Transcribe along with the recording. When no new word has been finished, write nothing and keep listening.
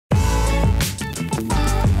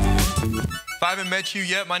If I haven't met you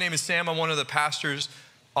yet, my name is Sam. I'm one of the pastors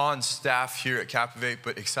on staff here at Captivate,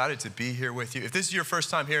 but excited to be here with you. If this is your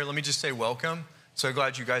first time here, let me just say welcome. So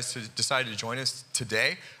glad you guys decided to join us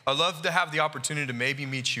today. I'd love to have the opportunity to maybe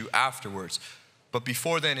meet you afterwards. But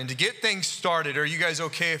before then, and to get things started, are you guys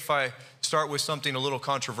okay if I start with something a little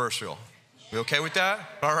controversial? You okay with that?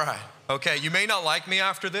 All right. Okay, you may not like me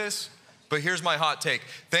after this, but here's my hot take.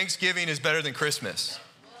 Thanksgiving is better than Christmas.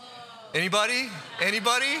 Anybody?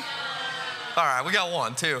 Anybody? All right, we got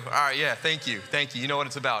one, too. All right, yeah, thank you. Thank you. You know what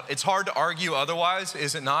it's about. It's hard to argue otherwise,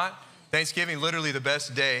 is it not? Thanksgiving, literally the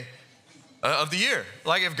best day of the year.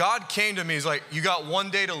 Like if God came to me, he's like, you got one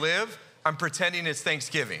day to live, I'm pretending it's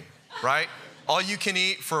Thanksgiving, right? All you can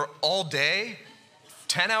eat for all day,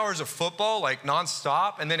 10 hours of football, like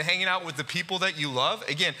nonstop, and then hanging out with the people that you love.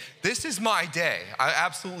 Again, this is my day. I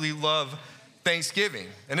absolutely love Thanksgiving.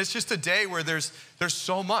 And it's just a day where there's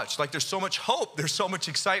so much, like there's so much hope, there's so much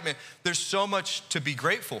excitement, there's so much to be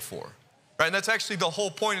grateful for, right? And that's actually the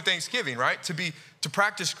whole point of Thanksgiving, right? To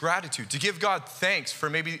practice gratitude, to give God thanks for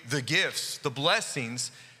maybe the gifts, the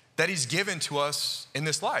blessings that he's given to us in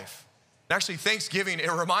this life. And actually, Thanksgiving,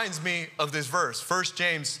 it reminds me of this verse, 1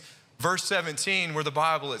 James verse 17, where the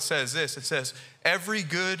Bible, it says this, it says, every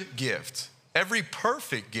good gift, every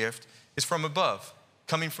perfect gift is from above,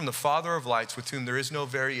 coming from the Father of lights, with whom there is no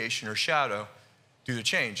variation or shadow due to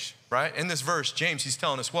change, right? In this verse, James, he's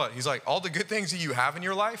telling us what? He's like, all the good things that you have in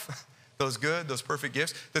your life, those good, those perfect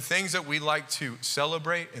gifts, the things that we like to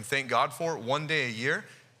celebrate and thank God for one day a year,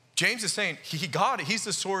 James is saying, he's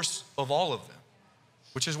the source of all of them,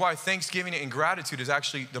 which is why thanksgiving and gratitude is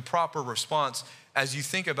actually the proper response as you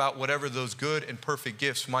think about whatever those good and perfect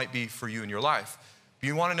gifts might be for you in your life. But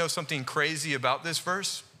you wanna know something crazy about this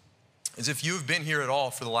verse? Is if you've been here at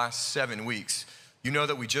all for the last 7 weeks, you know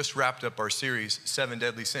that we just wrapped up our series, 7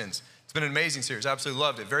 Deadly Sins. It's been an amazing series, absolutely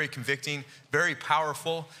loved it. Very convicting, very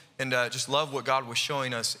powerful, and just love what God was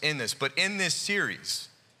showing us in this. But in this series,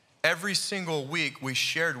 every single week we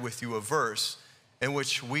shared with you a verse in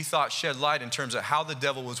which we thought shed light in terms of how the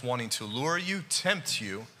devil was wanting to lure you, tempt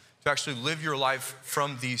you, to actually live your life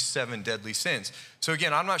from these 7 deadly sins. So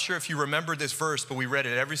again, I'm not sure if you remember this verse, but we read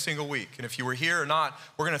it every single week. And if you were here or not,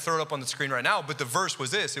 we're gonna throw it up on the screen right now. But the verse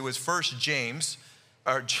was this, it was James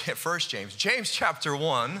chapter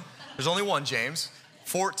 1, there's only one James,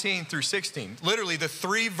 14 through 16. Literally the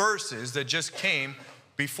 3 verses that just came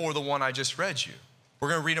before the one I just read you. We're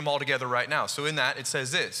gonna read them all together right now. So in that, it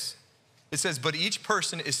says this. It says, but each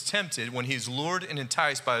person is tempted when he's lured and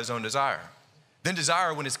enticed by his own desire. Then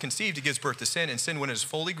desire, when it's conceived, it gives birth to sin, and sin, when it is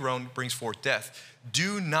fully grown, brings forth death.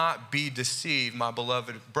 Do not be deceived, my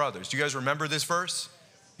beloved brothers. Do you guys remember this verse?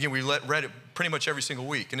 Again, we read it pretty much every single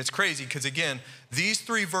week. And it's crazy because, again, these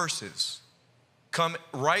 3 verses come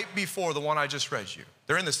right before the one I just read you.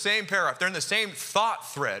 They're in the same paragraph. They're in the same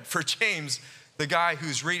thought thread for James, the guy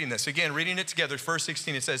who's reading this. Again, reading it together, verse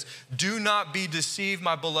 16, it says, do not be deceived,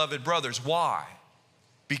 my beloved brothers. Why?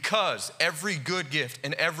 Because every good gift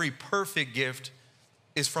and every perfect gift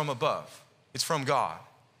is from above. It's from God.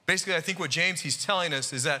 Basically, I think what James, he's telling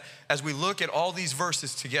us is that as we look at all these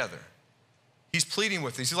verses together, he's pleading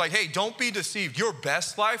with us. He's like, hey, don't be deceived. Your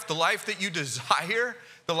best life, the life that you desire,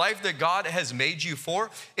 the life that God has made you for,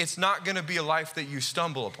 it's not gonna be a life that you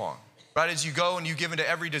stumble upon, right? As you go and you give into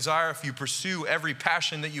every desire, if you pursue every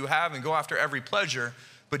passion that you have and go after every pleasure,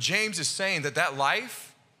 but James is saying that that life,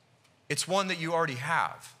 it's one that you already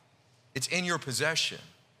have. It's in your possession.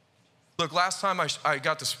 Look, last time I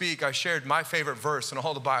got to speak, I shared my favorite verse in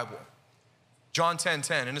all the Bible, John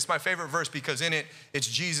 10:10. And it's my favorite verse because in it, it's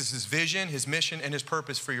Jesus' vision, his mission, and his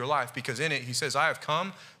purpose for your life. Because in it, he says, I have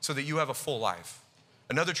come so that you have a full life.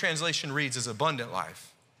 Another translation reads as abundant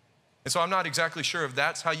life. And so I'm not exactly sure if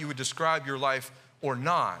that's how you would describe your life or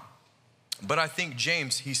not. But I think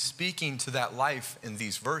James, he's speaking to that life in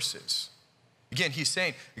these verses. Again, he's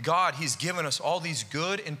saying, God, he's given us all these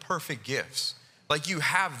good and perfect gifts. Like you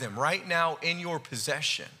have them right now in your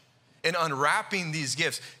possession. And unwrapping these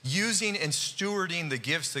gifts, using and stewarding the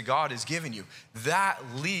gifts that God has given you, that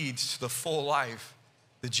leads to the full life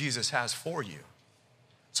that Jesus has for you.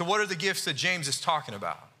 So what are the gifts that James is talking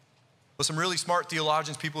about? Well, some really smart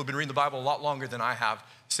theologians, people who have been reading the Bible a lot longer than I have,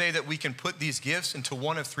 say that we can put these gifts into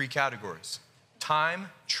one of 3 categories: time,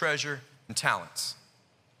 treasure, and talents.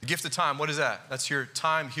 The gift of time, what is that? That's your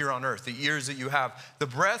time here on earth, the years that you have, the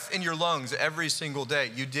breath in your lungs every single day.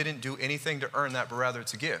 You didn't do anything to earn that, but rather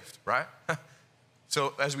it's a gift, right?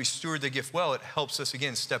 So as we steward the gift well, it helps us,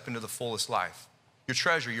 again, step into the fullest life. Your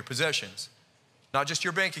treasure, your possessions, not just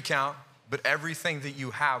your bank account, but everything that you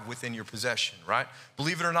have within your possession, right?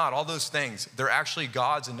 Believe it or not, all those things, they're actually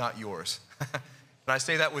God's and not yours. And I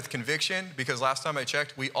say that with conviction because last time I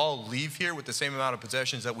checked, we all leave here with the same amount of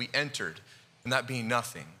possessions that we entered, and that being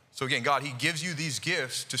nothing. So again, God, he gives you these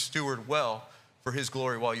gifts to steward well for his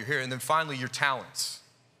glory while you're here. And then finally, your talents,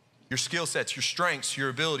 your skill sets, your strengths, your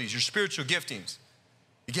abilities, your spiritual giftings.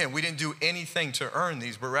 Again, we didn't do anything to earn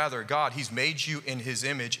these, but rather God, he's made you in his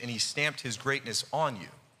image and he stamped his greatness on you.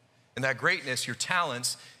 And that greatness, your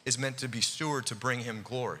talents, is meant to be steward to bring him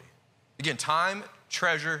glory. Again, time,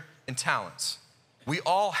 treasure, and talents. We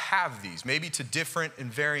all have these, maybe to different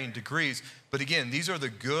and varying degrees. But again, these are the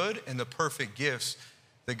good and the perfect gifts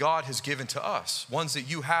that God has given to us, ones that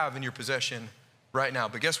you have in your possession right now.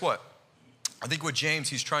 But guess what? I think what James,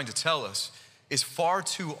 he's trying to tell us is far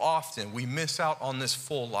too often we miss out on this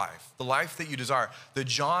full life, the life that you desire, the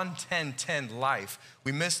John 10:10 life.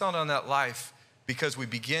 We miss out on that life because we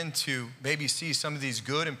begin to maybe see some of these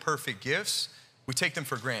good and perfect gifts, we take them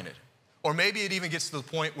for granted. Or maybe it even gets to the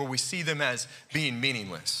point where we see them as being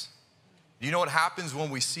meaningless. You know what happens when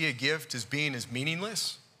we see a gift as being as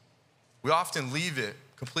meaningless? We often leave it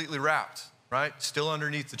completely wrapped, right? Still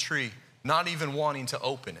underneath the tree, not even wanting to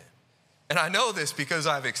open it. And I know this because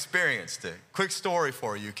I've experienced it. Quick story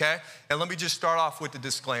for you, okay? And let me just start off with the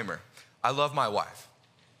disclaimer. I love my wife.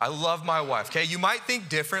 I love my wife, okay? You might think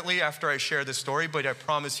differently after I share this story, but I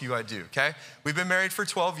promise you I do, okay? We've been married for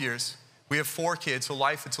 12 years. We have 4 kids, so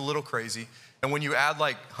life, it's a little crazy. And when you add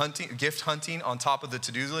like gift hunting on top of the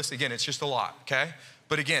to-do list, again, it's just a lot, okay?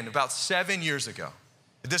 But again, about 7 years ago,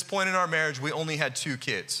 at this point in our marriage, we only had 2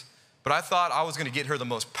 kids. But I thought I was gonna get her the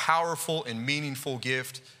most powerful and meaningful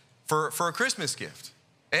gift for a Christmas gift.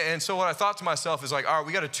 And so what I thought to myself is like, all right,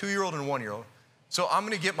 we got a 2-year-old and a 1-year-old. So I'm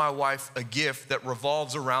gonna get my wife a gift that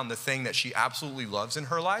revolves around the thing that she absolutely loves in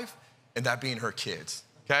her life, and that being her kids,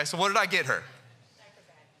 okay? So what did I get her?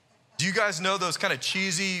 Do you guys know those kind of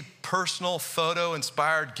cheesy, personal,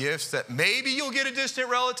 photo-inspired gifts that maybe you'll get a distant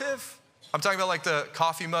relative? I'm talking about like the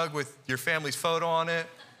coffee mug with your family's photo on it.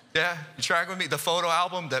 Yeah, you tracking with me? The photo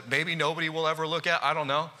album that maybe nobody will ever look at, I don't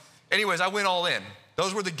know. Anyways, I went all in.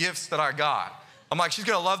 Those were the gifts that I got. I'm like, she's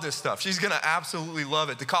gonna love this stuff. She's gonna absolutely love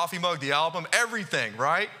it. The coffee mug, the album, everything,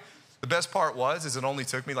 right? The best part is it only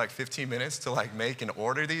took me like 15 minutes to like make and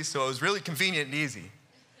order these, so it was really convenient and easy.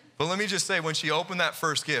 But let me just say, when she opened that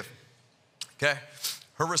first gift, okay,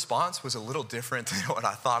 her response was a little different than what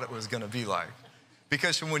I thought it was gonna be like.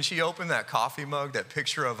 Because when she opened that coffee mug, that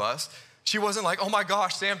picture of us, she wasn't like, oh my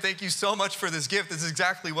gosh, Sam, thank you so much for this gift. This is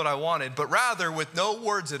exactly what I wanted. But rather, with no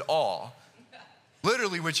words at all,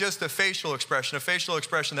 literally with just a facial expression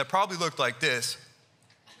that probably looked like this.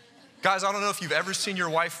 Guys, I don't know if you've ever seen your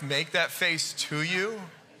wife make that face to you,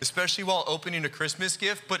 especially while opening a Christmas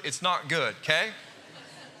gift, but it's not good, okay?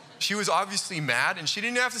 She was obviously mad and she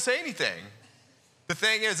didn't have to say anything. The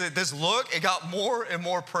thing is that this look, it got more and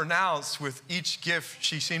more pronounced with each gift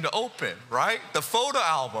she seemed to open, right? The photo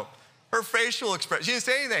album, her facial expression, she didn't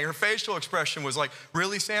say anything. Her facial expression was like,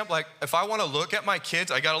 really, Sam? Like, if I want to look at my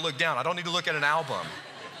kids, I got to look down. I don't need to look at an album.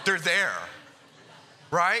 They're there,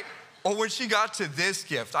 right? Or when she got to this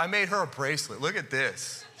gift, I made her a bracelet. Look at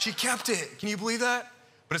this. She kept it. Can you believe that?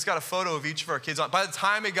 But it's got a photo of each of our kids on. By the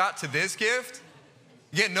time it got to this gift,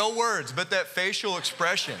 again, no words, but that facial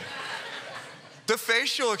expression. The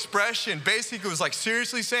facial expression basically was like,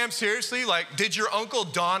 seriously, Sam, seriously? Like, did your Uncle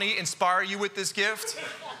Donnie inspire you with this gift?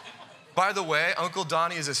 By the way, Uncle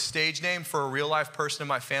Donnie is a stage name for a real life person in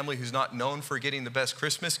my family who's not known for getting the best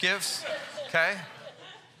Christmas gifts, okay?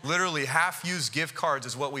 Literally half-used gift cards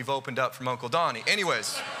is what we've opened up from Uncle Donnie.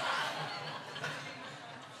 Anyways,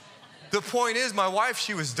 the point is my wife,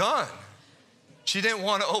 she was done. She didn't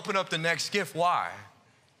want to open up the next gift. Why?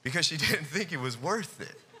 Because she didn't think it was worth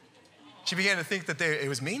it. She began to think that it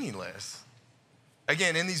was meaningless.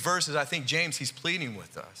 Again, in these verses, I think James, he's pleading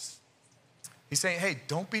with us. He's saying, hey,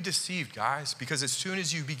 don't be deceived, guys, because as soon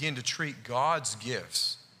as you begin to treat God's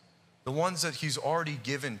gifts, the ones that he's already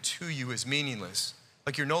given to you as meaningless,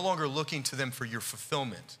 like you're no longer looking to them for your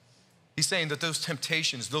fulfillment. He's saying that those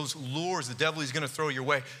temptations, those lures the devil is gonna throw your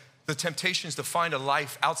way, the temptations to find a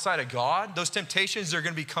life outside of God, those temptations are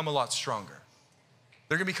gonna become a lot stronger.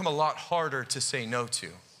 They're gonna become a lot harder to say no to.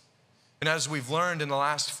 And as we've learned in the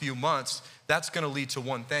last few months, that's gonna lead to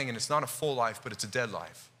one thing, and it's not a full life, but it's a dead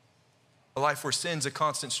life. A life where sin's a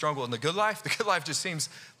constant struggle. And the good life just seems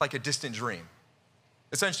like a distant dream.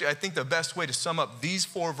 Essentially, I think the best way to sum up these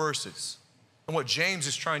 4 verses and what James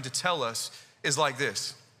is trying to tell us is like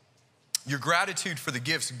this. Your gratitude for the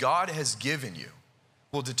gifts God has given you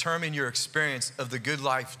will determine your experience of the good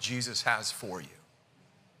life Jesus has for you.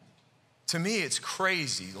 To me, it's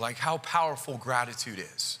crazy like how powerful gratitude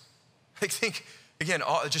is. I think Again,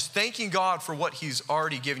 just thanking God for what he's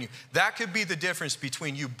already given you. That could be the difference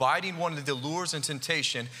between you biting one of the lures and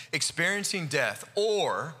temptation, experiencing death,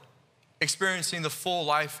 or experiencing the full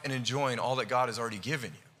life and enjoying all that God has already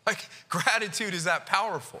given you. Like, gratitude is that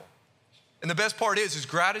powerful. And the best part is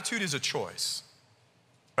gratitude is a choice,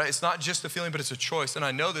 right? It's not just a feeling, but it's a choice. And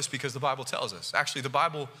I know this because the Bible tells us. Actually, the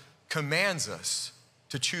Bible commands us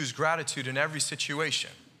to choose gratitude in every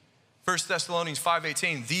situation. 1 Thessalonians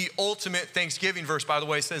 5:18, the ultimate Thanksgiving verse, by the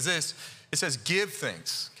way, says this. It says, give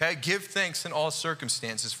thanks, okay? Give thanks in all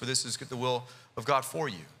circumstances, for this is the will of God for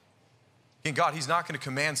you. Again, God, he's not going to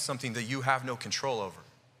command something that you have no control over.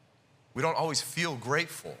 We don't always feel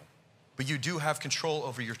grateful, but you do have control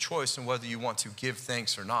over your choice and whether you want to give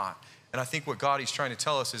thanks or not. And I think what God, he's trying to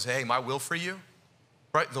tell us is, hey, my will for you,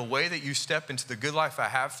 right? The way that you step into the good life I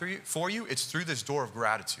have for you, it's through this door of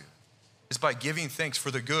gratitude. It's by giving thanks for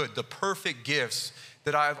the good, the perfect gifts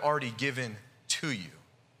that I've already given to you.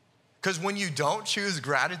 Because when you don't choose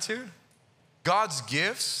gratitude, God's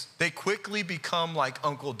gifts, they quickly become like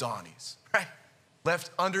Uncle Donnie's, right? Left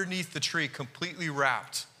underneath the tree, completely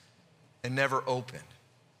wrapped and never opened.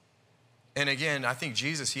 And again, I think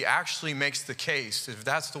Jesus, he actually makes the case that if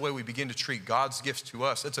that's the way we begin to treat God's gifts to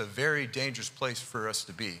us, it's a very dangerous place for us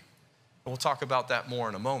to be. And we'll talk about that more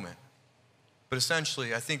in a moment. But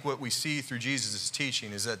essentially, I think what we see through Jesus'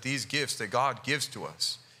 teaching is that these gifts that God gives to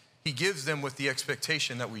us, he gives them with the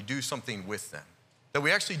expectation that we do something with them, that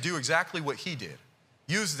we actually do exactly what he did,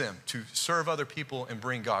 use them to serve other people and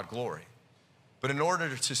bring God glory. But in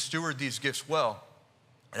order to steward these gifts well,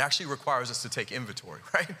 it actually requires us to take inventory,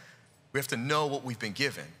 right? We have to know what we've been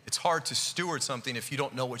given. It's hard to steward something if you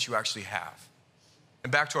don't know what you actually have.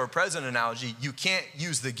 And back to our present analogy, you can't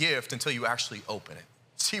use the gift until you actually open it,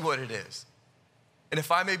 see what it is. And if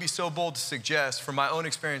I may be so bold to suggest, from my own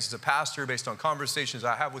experience as a pastor, based on conversations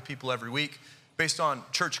I have with people every week, based on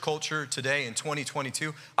church culture today in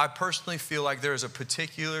 2022, I personally feel like there is a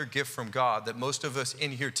particular gift from God that most of us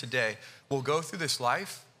in here today will go through this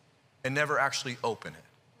life and never actually open it,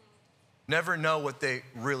 never know what they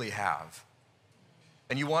really have.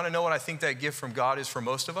 And you want to know what I think that gift from God is for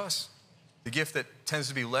most of us? The gift that tends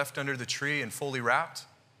to be left under the tree and fully wrapped?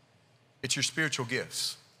 It's your spiritual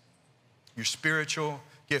gifts. Your spiritual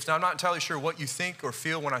gifts. Now, I'm not entirely sure what you think or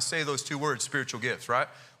feel when I say those two words, spiritual gifts, right?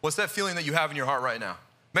 What's that feeling that you have in your heart right now?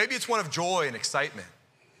 Maybe it's one of joy and excitement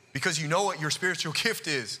because you know what your spiritual gift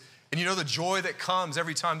is and you know the joy that comes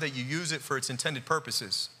every time that you use it for its intended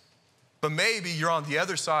purposes. But maybe you're on the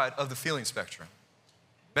other side of the feeling spectrum.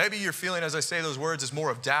 Maybe your feeling, as I say those words, is more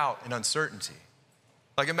of doubt and uncertainty.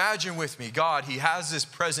 Like, imagine with me, God, he has this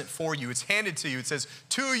present for you. It's handed to you. It says,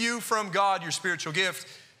 to you from God, your spiritual gift.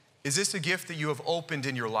 Is this a gift that you have opened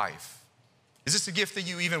in your life? Is this a gift that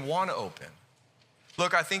you even want to open?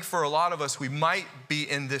 Look, I think for a lot of us, we might be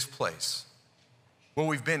in this place where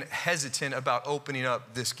we've been hesitant about opening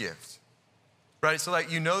up this gift, right? So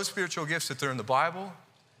like, you know spiritual gifts that they're in the Bible,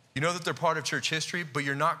 you know that they're part of church history, but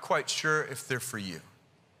you're not quite sure if they're for you,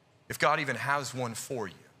 if God even has one for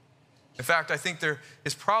you. In fact, I think there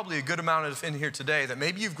is probably a good amount of in here today that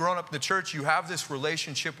maybe you've grown up in the church, you have this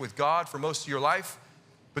relationship with God for most of your life,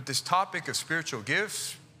 but this topic of spiritual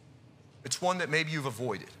gifts, it's one that maybe you've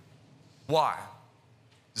avoided. Why?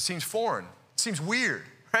 It seems foreign. It seems weird,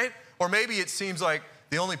 right? Or maybe it seems like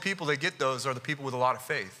the only people that get those are the people with a lot of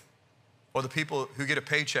faith or the people who get a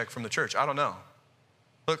paycheck from the church. I don't know.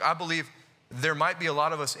 Look, I believe there might be a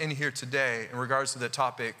lot of us in here today in regards to the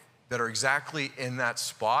topic that are exactly in that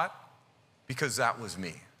spot because that was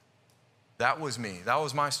me. That was me. That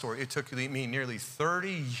was my story. It took me nearly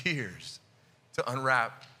 30 years to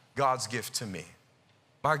unwrap God's gift to me.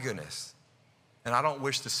 My goodness. And I don't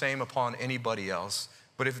wish the same upon anybody else.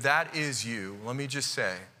 But if that is you, let me just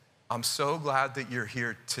say, I'm so glad that you're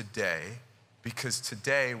here today because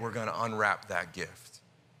today we're going to unwrap that gift.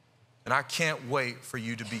 And I can't wait for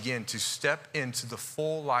you to begin to step into the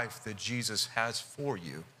full life that Jesus has for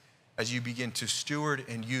you as you begin to steward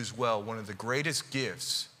and use well one of the greatest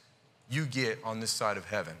gifts you get on this side of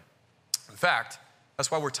heaven. In fact, that's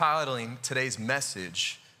why we're titling today's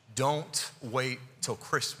message, Don't Wait Till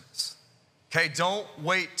Christmas. Okay, don't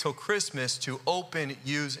wait till Christmas to open,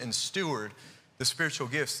 use, and steward the spiritual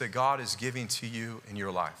gifts that God is giving to you in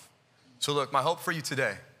your life. So look, my hope for you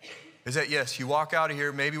today is that yes, you walk out of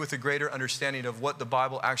here maybe with a greater understanding of what the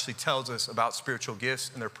Bible actually tells us about spiritual gifts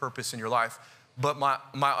and their purpose in your life. But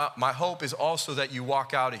my hope is also that you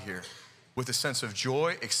walk out of here with a sense of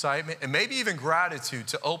joy, excitement, and maybe even gratitude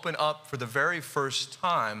to open up for the very first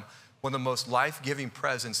time one of the most life-giving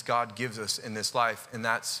presents God gives us in this life, and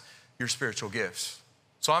that's your spiritual gifts.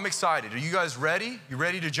 So I'm excited. Are you guys ready? You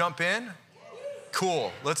ready to jump in?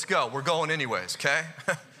 Cool, let's go. We're going anyways, okay?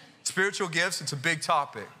 Spiritual gifts, it's a big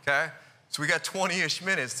topic, okay? So we got 20-ish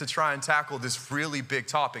minutes to try and tackle this really big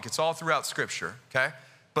topic. It's all throughout Scripture, okay?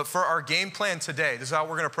 But for our game plan today, this is how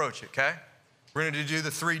we're gonna approach it, okay? We're gonna do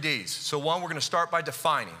the 3 Ds. So one, we're gonna start by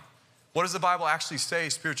defining. What does the Bible actually say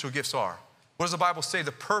spiritual gifts are? What does the Bible say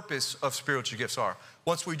the purpose of spiritual gifts are?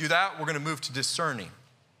 Once we do that, we're gonna move to discerning.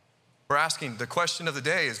 We're asking, the question of the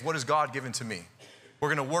day is, what has God given to me? We're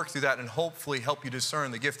gonna work through that and hopefully help you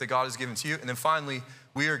discern the gift that God has given to you. And then finally,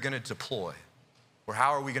 we are gonna deploy. Or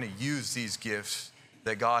how are we gonna use these gifts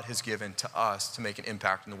that God has given to us to make an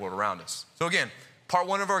impact in the world around us? So again, part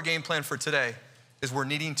one of our game plan for today is we're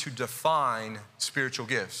needing to define spiritual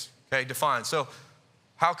gifts, okay? Define. So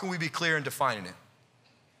how can we be clear in defining it?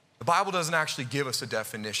 The Bible doesn't actually give us a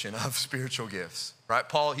definition of spiritual gifts, right?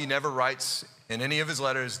 Paul, he never writes in any of his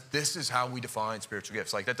letters, this is how we define spiritual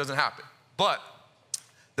gifts. Like, that doesn't happen. But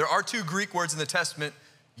there are 2 Greek words in the Testament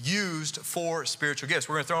used for spiritual gifts.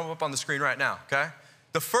 We're gonna throw them up on the screen right now, okay?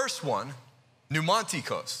 The first one,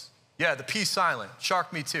 pneumatikos. Yeah, the P silent.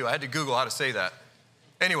 Shocked me too. I had to Google how to say that.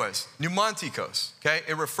 Anyways, pneumatikos, okay?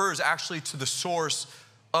 It refers actually to the source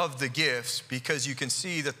of the gifts because you can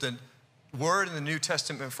see that the word in the New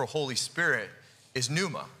Testament for Holy Spirit is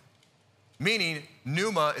pneuma. Meaning,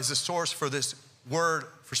 pneuma is the source for this word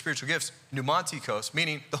for spiritual gifts, pneumatikos,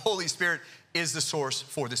 meaning the Holy Spirit is the source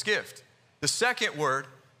for this gift. The second word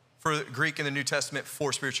for Greek in the New Testament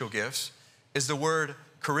for spiritual gifts is the word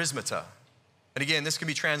charismata. And again, this can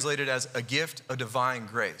be translated as a gift of divine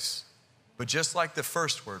grace. But just like the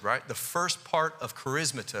first word, right? The first part of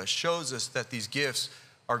charismata shows us that these gifts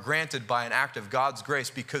are granted by an act of God's grace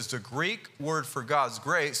because the Greek word for God's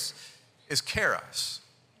grace is charis.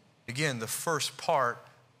 Again, the first part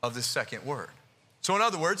of the second word. So in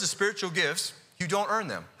other words, the spiritual gifts, you don't earn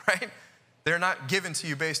them, right? They're not given to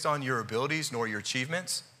you based on your abilities nor your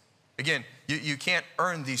achievements. Again, you can't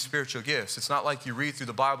earn these spiritual gifts. It's not like you read through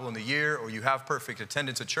the Bible in the year or you have perfect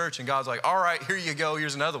attendance at church and God's like, all right, here you go,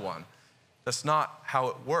 here's another one. That's not how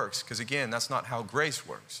it works because again, that's not how grace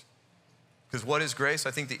works. Because what is grace?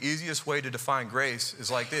 I think the easiest way to define grace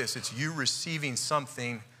is like this. It's you receiving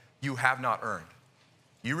something you have not earned.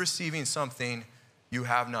 You receiving something you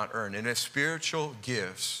have not earned. And if spiritual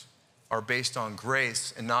gifts are based on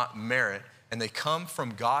grace and not merit, and they come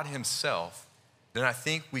from God himself, then I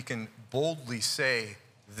think we can boldly say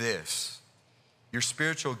this. Your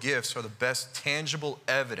spiritual gifts are the best tangible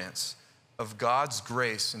evidence of God's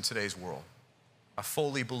grace in today's world. I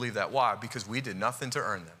fully believe that. Why? Because we did nothing to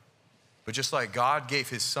earn them. But just like God gave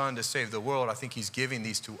his son to save the world, I think he's giving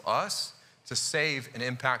these to us to save and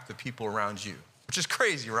impact the people around you, which is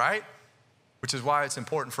crazy, right? Which is why it's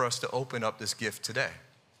important for us to open up this gift today.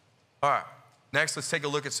 All right, next let's take a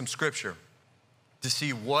look at some scripture to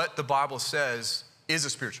see what the Bible says is a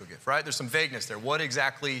spiritual gift, right? There's some vagueness there. What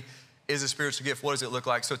exactly is a spiritual gift? What does it look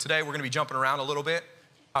like? So today we're gonna be jumping around a little bit.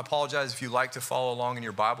 I apologize if you like to follow along in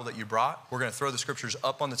your Bible that you brought. We're gonna throw the scriptures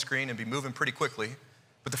up on the screen and be moving pretty quickly.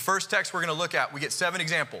 But the first text we're gonna look at, we get 7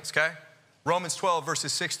 examples, okay? Romans 12,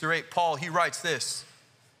 verses 6 through 8, Paul, he writes this.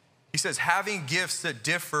 He says, having gifts that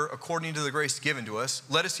differ according to the grace given to us,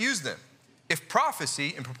 let us use them. If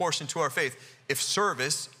prophecy, in proportion to our faith. If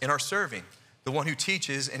service, in our serving. The one who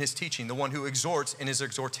teaches in his teaching. The one who exhorts in his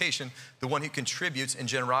exhortation. The one who contributes in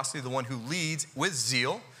generosity. The one who leads with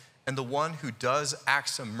zeal. And the one who does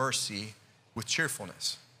acts of mercy with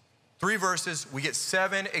cheerfulness. 3 verses, we get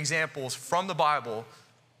 7 examples from the Bible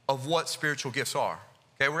of what spiritual gifts are.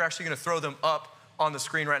 Okay, we're actually gonna throw them up on the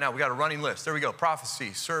screen right now. We got a running list. There we go.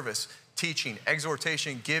 Prophecy, service, teaching,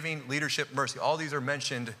 exhortation, giving, leadership, mercy. All these are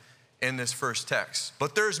mentioned in this first text.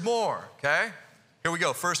 But there's more, okay? Here we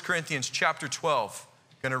go. 1 Corinthians chapter 12.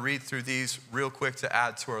 Gonna read through these real quick to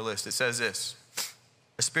add to our list. It says this.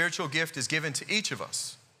 A spiritual gift is given to each of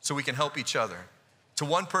us so we can help each other. To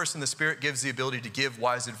one person, the Spirit gives the ability to give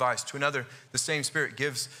wise advice. To another, the same Spirit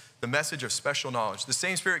gives the message of special knowledge. The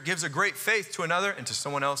same Spirit gives a great faith to another, and to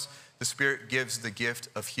someone else, the Spirit gives the gift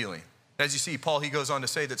of healing. As you see, Paul, he goes on to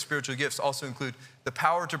say that spiritual gifts also include the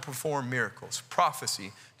power to perform miracles,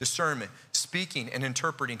 prophecy, discernment, speaking, and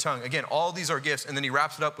interpreting tongue. Again, all these are gifts, and then he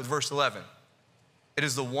wraps it up with verse 11. It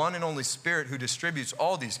is the one and only Spirit who distributes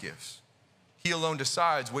all these gifts. He alone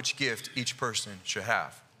decides which gift each person should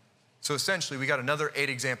have. So essentially, we got another 8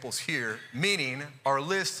 examples here, meaning our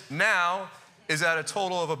list now is at a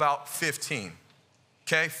total of about 15.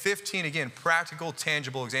 Okay, 15, again, practical,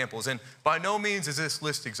 tangible examples. And by no means is this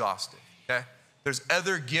list exhaustive, okay? There's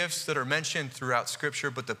other gifts that are mentioned throughout Scripture,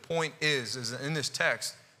 but the point is in this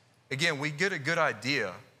text, again, we get a good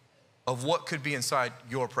idea of what could be inside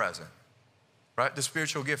your present, right? The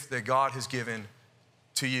spiritual gift that God has given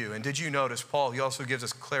to you. And did you notice, Paul, he also gives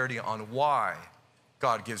us clarity on why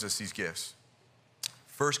God gives us these gifts.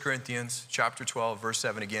 1 Corinthians chapter 12, verse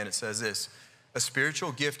 7, again, it says this: a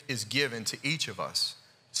spiritual gift is given to each of us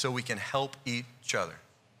so we can help each other.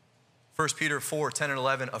 1 Peter 4, 10 and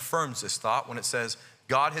 11 affirms this thought when it says,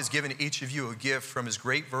 God has given each of you a gift from his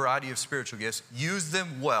great variety of spiritual gifts. Use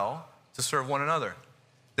them well to serve one another.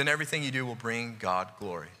 Then everything you do will bring God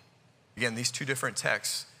glory. Again, these two different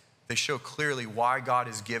texts, they show clearly why God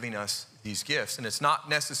is giving us these gifts. And it's not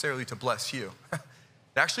necessarily to bless you.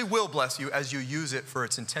 It actually will bless you as you use it for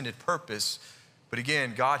its intended purpose. But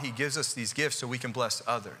again, God, he gives us these gifts so we can bless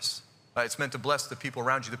others. Right? It's meant to bless the people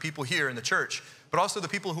around you, the people here in the church, but also the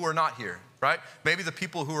people who are not here, right? Maybe the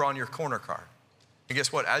people who are on your corner card. And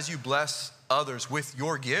guess what? As you bless others with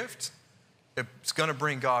your gift, it's gonna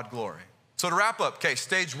bring God glory. So to wrap up, okay,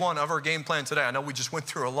 stage one of our game plan today. I know we just went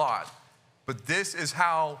through a lot, but this is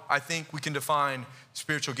how I think we can define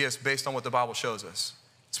spiritual gifts based on what the Bible shows us.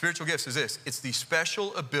 Spiritual gifts is this: it's the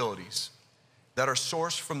special abilities that are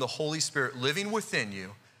sourced from the Holy Spirit living within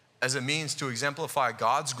you as a means to exemplify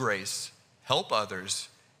God's grace, help others,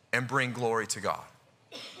 and bring glory to God.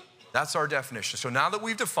 That's our definition. So now that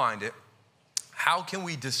we've defined it, how can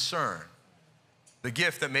we discern the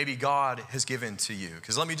gift that maybe God has given to you?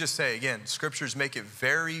 Because let me just say again, scriptures make it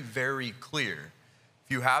very, very clear.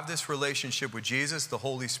 If you have this relationship with Jesus, the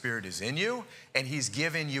Holy Spirit is in you and he's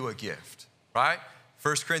given you a gift, right?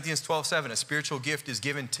 1 Corinthians 12, 7, a spiritual gift is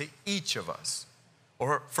given to each of us.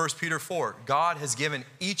 Or 1 Peter 4, God has given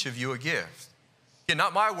each of you a gift. Again,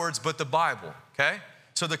 not my words, but the Bible, okay?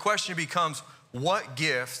 So the question becomes, what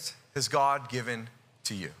gift has God given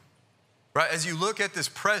to you? Right, as you look at this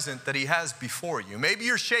present that he has before you, maybe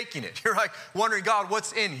you're shaking it. You're like wondering, God,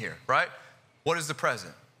 what's in here, right? What is the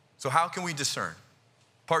present? So how can we discern?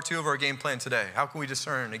 Part two of our game plan today. How can we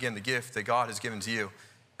discern, again, the gift that God has given to you?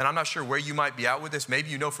 And I'm not sure where you might be at with this. Maybe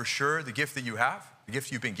you know for sure the gift that you have, the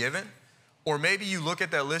gift you've been given. Or maybe you look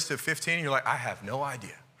at that list of 15 and you're like, I have no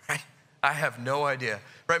idea, right? I have no idea,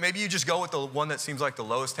 right? Maybe you just go with the one that seems like the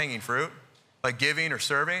lowest hanging fruit, like giving or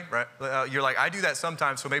serving, right? You're like, I do that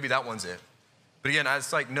sometimes, so maybe that one's it. But again,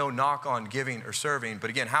 it's like no knock on giving or serving. But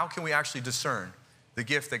again, how can we actually discern the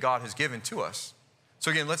gift that God has given to us? So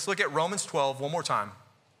again, let's look at Romans 12 one more time.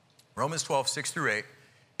 Romans 12, 6 through 8,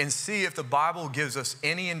 and see if the Bible gives us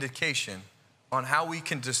any indication on how we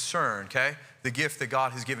can discern, okay, the gift that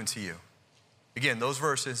God has given to you. Again, those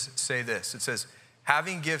verses say this. It says,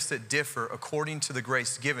 having gifts that differ according to the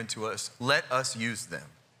grace given to us, let us use them.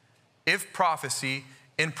 If prophecy,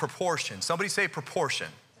 in proportion. Somebody say proportion.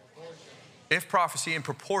 If prophecy, in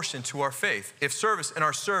proportion to our faith. If service, in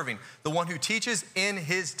our serving. The one who teaches, in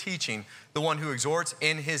his teaching. The one who exhorts,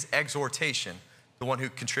 in his exhortation. The one who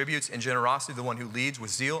contributes in generosity. The one who leads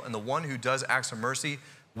with zeal. And the one who does acts of mercy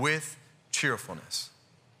with cheerfulness.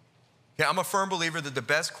 Okay, I'm a firm believer that the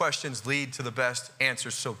best questions lead to the best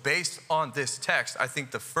answers. So based on this text, I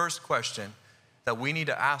think the first question that we need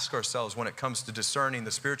to ask ourselves when it comes to discerning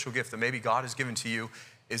the spiritual gift that maybe God has given to you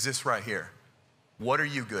is this right here. What are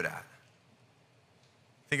you good at?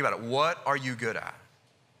 Think about it. What are you good at?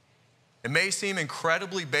 It may seem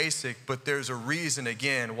incredibly basic, but there's a reason,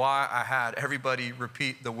 again, why I had everybody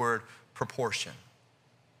repeat the word proportion.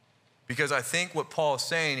 Because I think what Paul is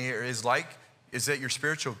saying here is that your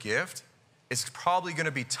spiritual gift is probably going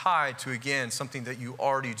to be tied to, again, something that you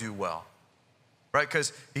already do well. Right?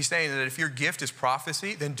 Because he's saying that if your gift is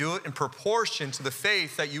prophecy, then do it in proportion to the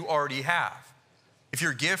faith that you already have. If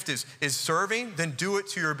your gift is serving, then do it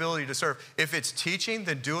to your ability to serve. If it's teaching,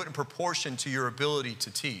 then do it in proportion to your ability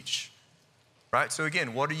to teach. Right? So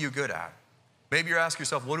again, what are you good at? Maybe you're asking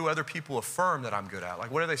yourself, what do other people affirm that I'm good at?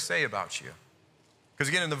 Like, what do they say about you? Because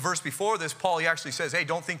again, in the verse before this, Paul, he actually says, hey,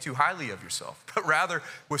 don't think too highly of yourself, but rather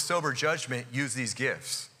with sober judgment, use these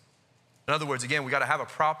gifts. In other words, again, we got to have a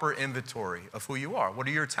proper inventory of who you are. What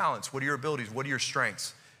are your talents? What are your abilities? What are your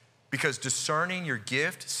strengths? Because discerning your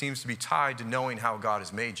gift seems to be tied to knowing how God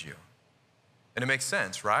has made you. And it makes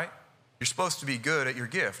sense, right? You're supposed to be good at your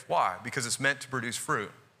gift. Why? Because it's meant to produce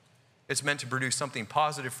fruit. It's meant to produce something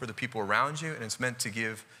positive for the people around you, and it's meant to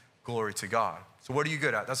give glory to God. So what are you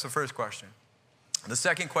good at? That's the first question. The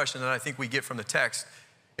second question that I think we get from the text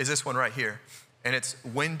is this one right here. And it's,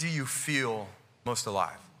 when do you feel most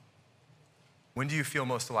alive? When do you feel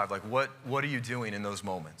most alive? Like what are you doing in those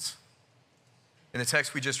moments? In the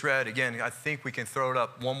text we just read, again, I think we can throw it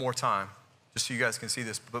up one more time just so you guys can see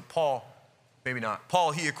this. But Paul, maybe not.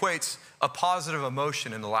 Paul, he equates a positive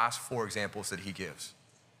emotion in the last four examples that he gives,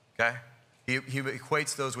 okay? He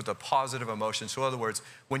equates those with a positive emotion. So in other words,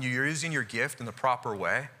 when you're using your gift in the proper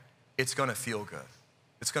way, it's gonna feel good.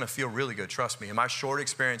 It's gonna feel really good, trust me. In my short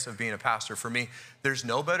experience of being a pastor, for me, there's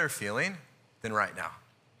no better feeling than right now.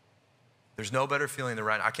 There's no better feeling than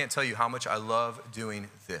right now. I can't tell you how much I love doing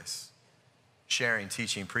this. Sharing,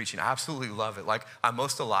 teaching, preaching. I absolutely love it. Like, I'm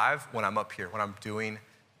most alive when I'm up here, when I'm doing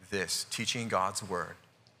this, teaching God's word.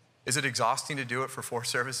 Is it exhausting to do it for 4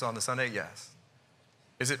 services on the Sunday? Yes.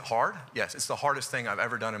 Is it hard? Yes. It's the hardest thing I've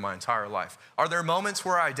ever done in my entire life. Are there moments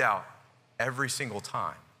where I doubt? Every single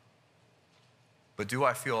time. But do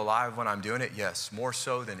I feel alive when I'm doing it? Yes, more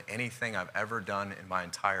so than anything I've ever done in my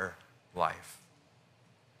entire life.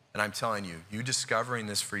 And I'm telling you, you discovering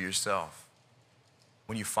this for yourself,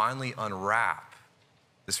 when you finally unwrap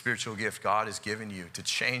the spiritual gift God has given you to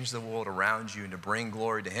change the world around you and to bring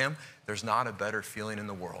glory to him, there's not a better feeling in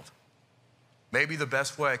the world. Maybe the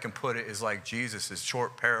best way I can put it is like Jesus'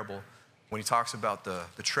 short parable when he talks about the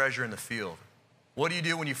treasure in the field. What do you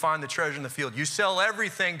do when you find the treasure in the field? You sell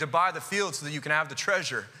everything to buy the field so that you can have the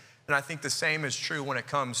treasure. And I think the same is true when it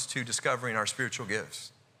comes to discovering our spiritual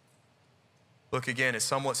gifts. Look, again, it's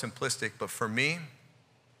somewhat simplistic, but for me,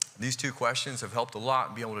 these 2 questions have helped a lot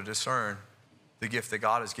in being able to discern the gift that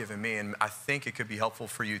God has given me. And I think it could be helpful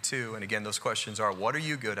for you too. And again, those questions are, what are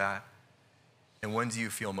you good at? And when do you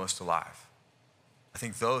feel most alive? I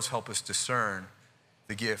think those help us discern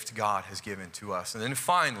the gift God has given to us. And then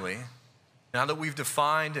finally, now that we've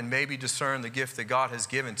defined and maybe discerned the gift that God has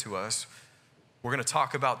given to us, we're gonna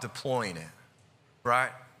talk about deploying it,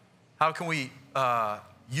 right? How can we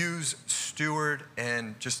use, steward,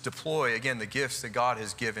 and just deploy, again, the gifts that God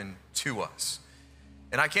has given to us?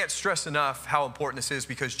 And I can't stress enough how important this is,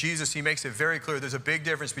 because Jesus, he makes it very clear there's a big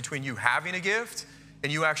difference between you having a gift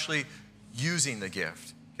and you actually using the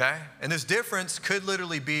gift, okay? And this difference could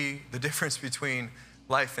literally be the difference between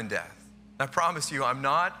life and death. I promise you, I'm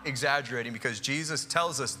not exaggerating, because Jesus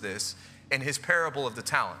tells us this in his parable of the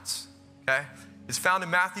talents, okay? It's found in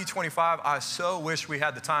Matthew 25. I so wish we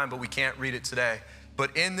had the time, but we can't read it today.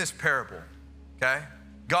 But in this parable, okay,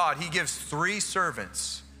 God, he gives 3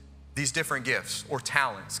 servants these different gifts or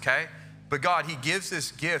talents, okay? But God, he gives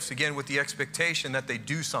this gifts, again, with the expectation that they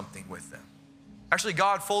do something with them. Actually,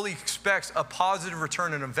 God fully expects a positive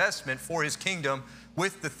return on investment for his kingdom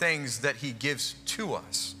with the things that he gives to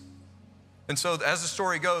us. And so as the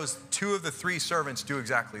story goes, 2 of the 3 servants do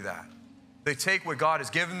exactly that. They take what God has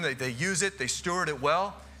given them, they use it, they steward it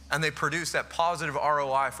well, and they produce that positive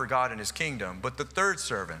ROI for God and his kingdom. But the third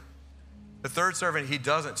servant, he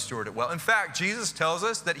doesn't steward it well. In fact, Jesus tells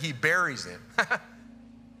us that he buries it.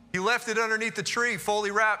 He left it underneath the tree,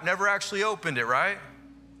 fully wrapped, never actually opened it, right?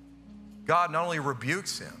 God not only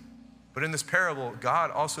rebukes him, but in this parable,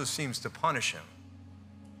 God also seems to punish him.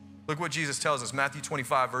 Look what Jesus tells us, Matthew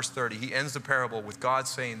 25, verse 30. He ends the parable with God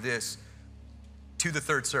saying this to the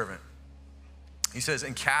third servant. He says,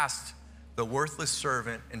 and cast the worthless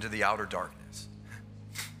servant into the outer darkness,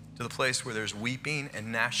 to the place where there's weeping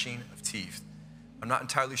and gnashing of teeth. I'm not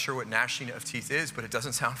entirely sure what gnashing of teeth is, but it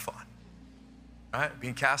doesn't sound fun, right?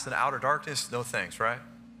 Being cast into outer darkness, no thanks, right?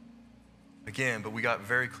 Again, but we got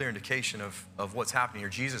very clear indication of what's happening here.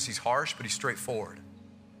 Jesus, he's harsh, but he's straightforward.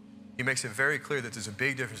 He makes it very clear that there's a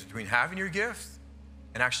big difference between having your gift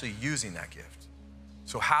and actually using that gift.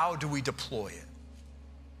 So how do we deploy it?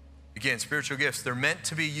 Again, spiritual gifts, they're meant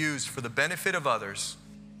to be used for the benefit of others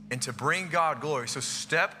and to bring God glory. So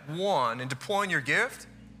step 1 in deploying your gift,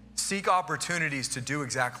 seek opportunities to do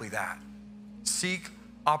exactly that. Seek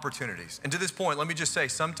opportunities. And to this point, let me just say,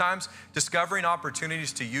 sometimes discovering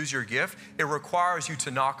opportunities to use your gift, it requires you to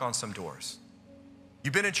knock on some doors.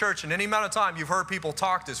 You've been in church, and any amount of time you've heard people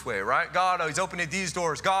talk this way, right? God, he's opening these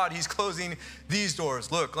doors. God, he's closing these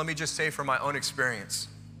doors. Look, let me just say from my own experience,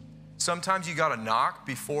 sometimes you gotta knock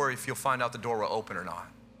before if you'll find out the door will open or not.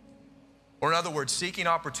 Or in other words, seeking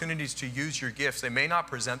opportunities to use your gifts, they may not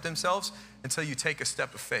present themselves until you take a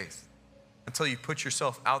step of faith, until you put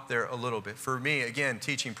yourself out there a little bit. For me, again,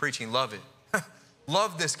 teaching, preaching, love it.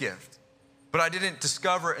 Love this gift. But I didn't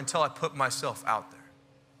discover it until I put myself out there.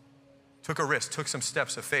 Took a risk, took some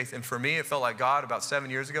steps of faith. And for me, it felt like God about 7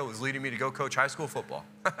 years ago was leading me to go coach high school football.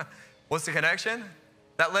 What's the connection?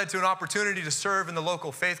 That led to an opportunity to serve in the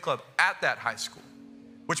local faith club at that high school,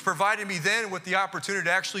 which provided me then with the opportunity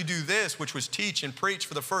to actually do this, which was teach and preach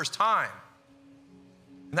for the first time.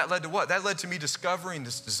 And that led to what? That led to me discovering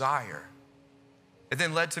this desire. It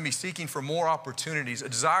then led to me seeking for more opportunities, a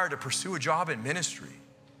desire to pursue a job in ministry.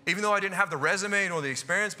 Even though I didn't have the resume nor the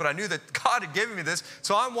experience, but I knew that God had given me this,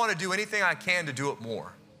 so I want to do anything I can to do it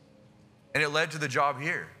more. And it led to the job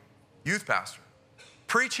here, youth pastor,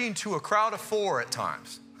 preaching to a crowd of 4 at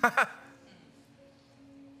times.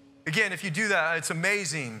 Again, if you do that, it's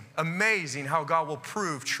amazing, amazing how God will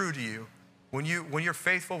prove true to you When you're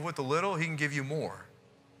faithful with the little, he can give you more.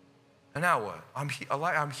 And now what? I'm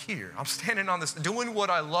here. I'm standing on this, doing what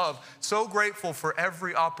I love. So grateful for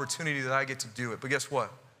every opportunity that I get to do it. But guess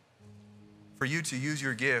what? For you to use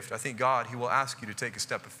your gift, I think God, he will ask you to take a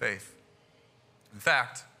step of faith. In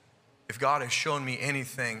fact, if God has shown me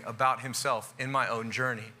anything about himself in my own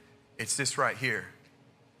journey, it's this right here.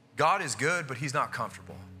 God is good, but he's not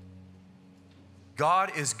comfortable.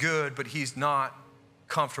 God is good, but he's not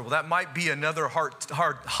comfortable. That might be another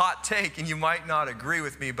hot take, and you might not agree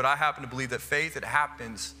with me, but I happen to believe that faith, it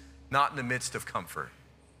happens not in the midst of comfort.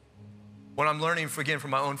 What I'm learning, again,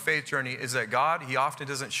 from my own faith journey is that God, he often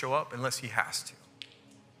doesn't show up unless he has to,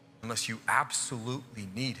 unless you absolutely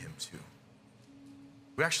need him to.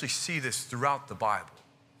 We actually see this throughout the Bible.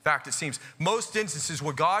 In fact, it seems most instances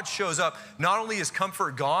where God shows up, not only is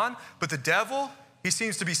comfort gone, but the devil, he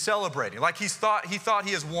seems to be celebrating. Like he thought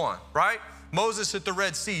he has won, right? Moses at the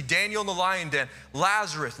Red Sea, Daniel in the lion den,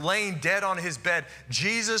 Lazarus laying dead on his bed,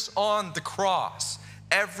 Jesus on the cross.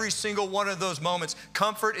 Every single one of those moments,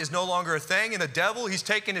 comfort is no longer a thing, and the devil, he's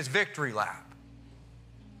taking his victory lap.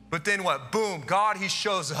 But then what? Boom, God, he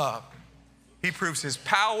shows up. He proves his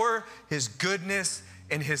power, his goodness,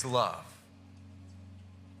 and his love.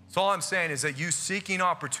 So all I'm saying is that you seeking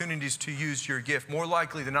opportunities to use your gift, more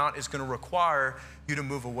likely than not, is going to require you to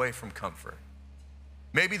move away from comfort.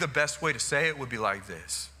 Maybe the best way to say it would be like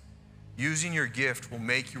this. Using your gift will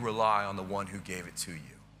make you rely on the one who gave it to you.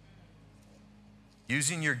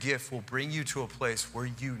 Using your gift will bring you to a place where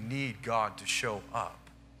you need God to show up.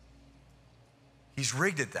 He's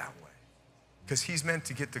rigged it that way because he's meant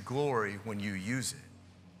to get the glory when you use it.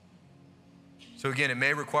 So again, it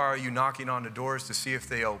may require you knocking on the doors to see if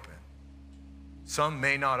they open. Some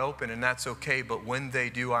may not open, and that's okay, but when they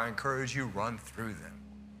do, I encourage you, run through them.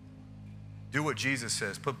 Do what Jesus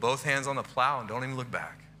says. Put both hands on the plow and don't even look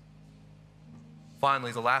back.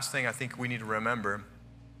 Finally, the last thing I think we need to remember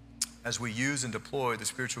as we use and deploy the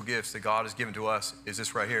spiritual gifts that God has given to us is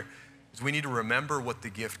this right here, is we need to remember what the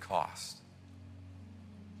gift cost.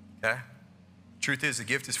 Okay? Truth is, the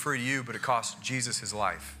gift is free to you, but it cost Jesus his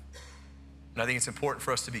life. And I think it's important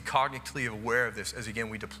for us to be cognitively aware of this as, again,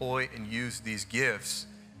 we deploy and use these gifts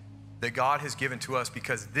that God has given to us,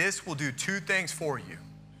 because this will do two things for you.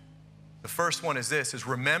 The first one is this, is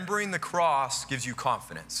remembering the cross gives you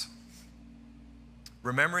confidence.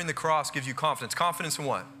 Remembering the cross gives you confidence. Confidence in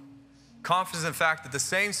what? Confidence in the fact that the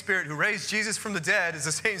same Spirit who raised Jesus from the dead is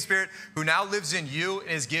the same Spirit who now lives in you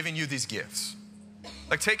and is giving you these gifts.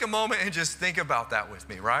 Like, take a moment and just think about that with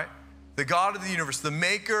me, right? The God of the universe, the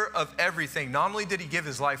maker of everything, not only did he give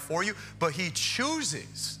his life for you, but he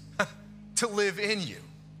chooses to live in you.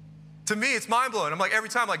 To me, it's mind-blowing. I'm like, every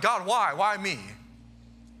time, like, God, why? Why me?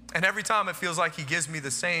 And every time it feels like he gives me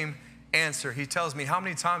the same answer. He tells me, how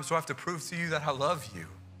many times do I have to prove to you that I love you?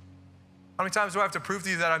 How many times do I have to prove to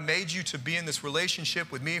you that I made you to be in this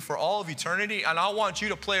relationship with me for all of eternity, and I want you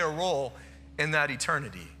to play a role in that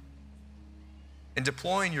eternity? In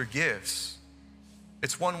deploying your gifts,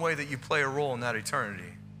 it's one way that you play a role in that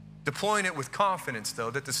eternity. Deploying it with confidence, though,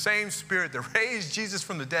 that the same Spirit that raised Jesus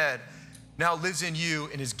from the dead now lives in you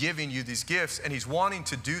and is giving you these gifts, and he's wanting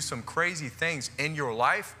to do some crazy things in your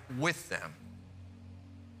life with them.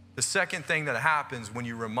 The second thing that happens when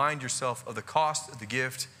you remind yourself of the cost of the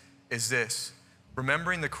gift is this.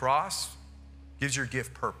 Remembering the cross gives your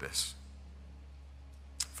gift purpose.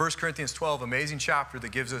 1 Corinthians 12, amazing chapter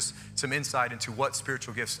that gives us some insight into what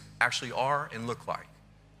spiritual gifts actually are and look like.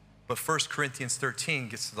 But 1 Corinthians 13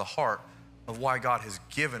 gets to the heart of why God has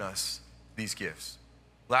given us these gifts.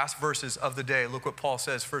 Last verses of the day, look what Paul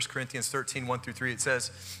says, 1 Corinthians 13, 1-3. It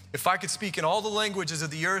says, if I could speak in all the languages of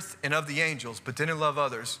the earth and of the angels, but didn't love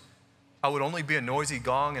others, I would only be a noisy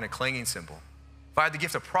gong and a clanging cymbal. If I had the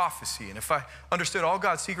gift of prophecy, and if I understood all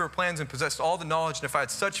God's secret plans and possessed all the knowledge, and if I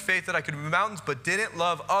had such faith that I could move mountains but didn't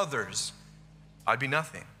love others, I'd be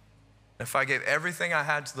nothing. And if I gave everything I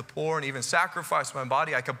had to the poor and even sacrificed my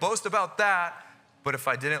body, I could boast about that, but if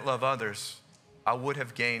I didn't love others, I would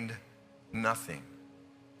have gained nothing.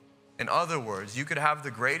 In other words, you could have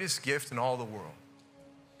the greatest gift in all the world.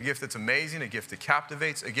 A gift that's amazing, a gift that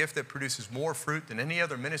captivates, a gift that produces more fruit than any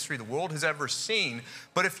other ministry the world has ever seen.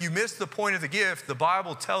 But if you miss the point of the gift, the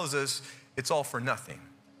Bible tells us it's all for nothing.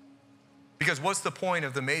 Because what's the point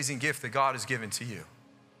of the amazing gift that God has given to you?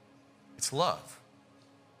 It's love.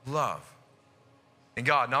 Love. And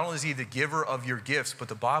God, not only is he the giver of your gifts, but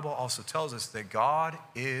the Bible also tells us that God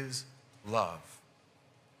is love.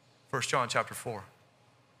 1 John chapter 4.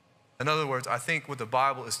 In other words, I think what the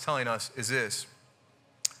Bible is telling us is this.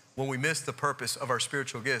 When we miss the purpose of our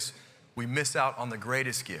spiritual gifts, we miss out on the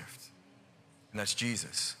greatest gift, and that's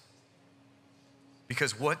Jesus.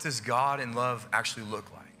 Because what does God in love actually look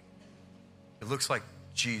like? It looks like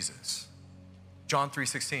Jesus. John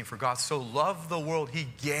 3:16, for God so loved the world, he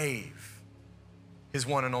gave his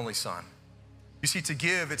one and only son. You see, to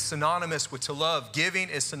give, it's synonymous with to love. Giving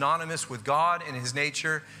is synonymous with God and his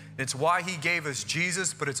nature. And it's why he gave us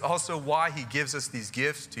Jesus, but it's also why he gives us these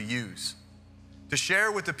gifts to use. To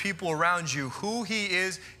share with the people around you who he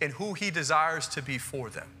is and who he desires to be for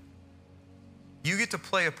them. You get to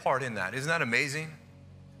play a part in that. Isn't that amazing?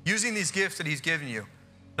 Using these gifts that he's given you,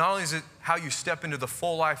 not only is it how you step into the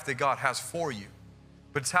full life that God has for you,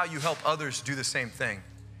 but it's how you help others do the same thing.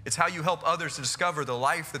 It's how you help others to discover the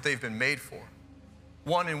life that they've been made for.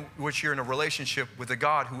 One in which you're in a relationship with a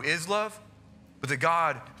God who is love, with a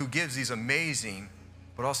God who gives these amazing,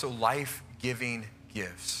 but also life-giving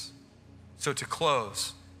gifts. So to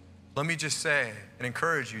close, let me just say and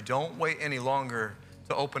encourage you, don't wait any longer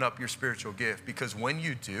to open up your spiritual gift, because when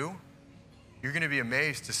you do, you're gonna be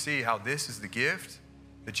amazed to see how this is the gift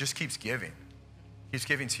that just keeps giving. Keeps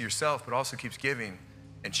giving to yourself, but also keeps giving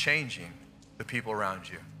and changing the people around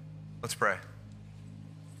you. Let's pray.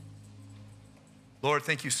 Lord,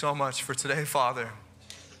 thank you so much for today, Father.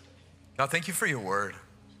 God, thank you for your word.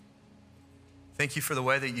 Thank you for the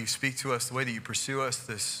way that you speak to us, the way that you pursue us,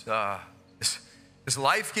 this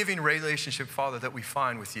life-giving relationship, Father, that we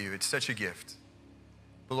find with you. It's such a gift.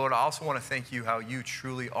 But Lord, I also want to thank you how you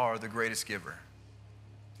truly are the greatest giver.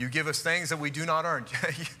 You give us things that we do not earn.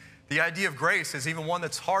 The idea of grace is even one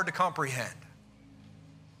that's hard to comprehend.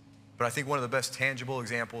 But I think one of the best tangible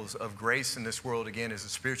examples of grace in this world, again, is the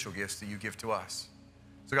spiritual gifts that you give to us.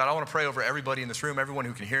 So God, I want to pray over everybody in this room, everyone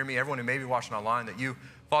who can hear me, everyone who may be watching online, that you,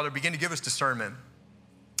 Father, begin to give us discernment.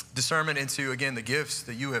 Discernment into, again, the gifts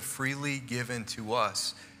that you have freely given to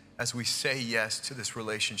us as we say yes to this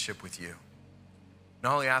relationship with you.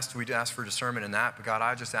 Not only do we ask for discernment in that, but God,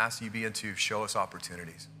 I just ask that you begin to show us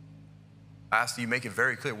opportunities. I ask that you make it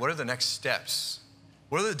very clear. What are the next steps?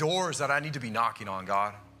 What are the doors that I need to be knocking on,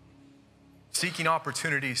 God? Seeking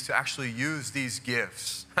opportunities to actually use these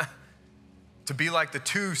gifts to be like the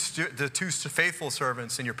two faithful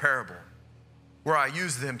servants in your parable, where I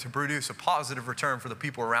use them to produce a positive return for the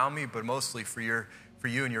people around me, but mostly for you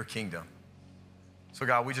and your kingdom. So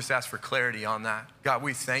God, we just ask for clarity on that. God,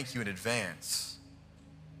 we thank you in advance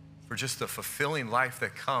for just the fulfilling life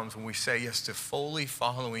that comes when we say yes to fully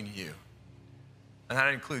following you. And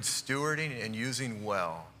that includes stewarding and using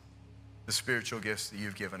well the spiritual gifts that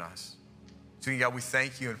you've given us. So God, we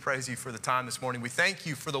thank you and praise you for the time this morning. We thank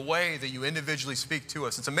you for the way that you individually speak to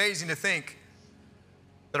us. It's amazing to think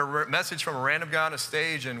that a message from a random guy on a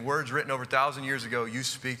stage and words written over 1,000 years ago, you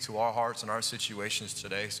speak to our hearts and our situations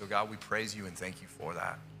today. So God, we praise you and thank you for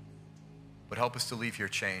that. But help us to leave here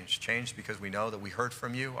changed because we know that we heard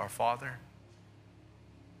from you, our Father,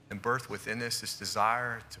 and birth within us this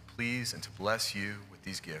desire to please and to bless you with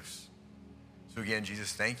these gifts. So again,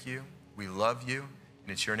 Jesus, thank you. We love you.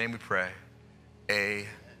 And it's your name we pray.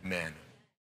 Amen.